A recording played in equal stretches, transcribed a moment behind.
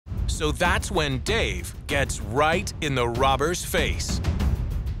So that's when Dave gets right in the robber's face.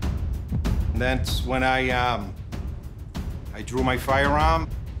 That's when I drew my firearm,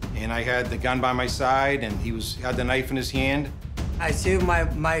 and I had the gun by my side, and he had the knife in his hand. I saved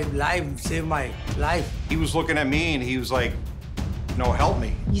my life, saved my life. He was looking at me, and he was like, no, help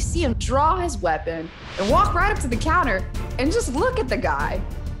me. You see him draw his weapon and walk right up to the counter and just look at the guy.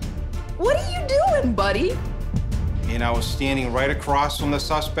 What are you doing, buddy? And I was standing right across from the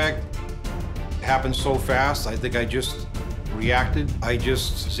suspect. It happened so fast, I think I just reacted. I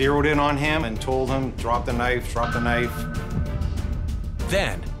just zeroed in on him and told him, drop the knife, drop the knife.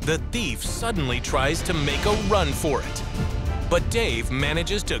 Then the thief suddenly tries to make a run for it. But Dave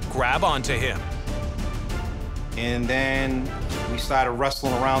manages to grab onto him. And then we started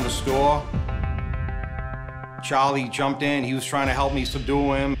wrestling around the store. Charlie jumped in. He was trying to help me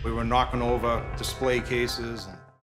subdue him. We were knocking over display cases.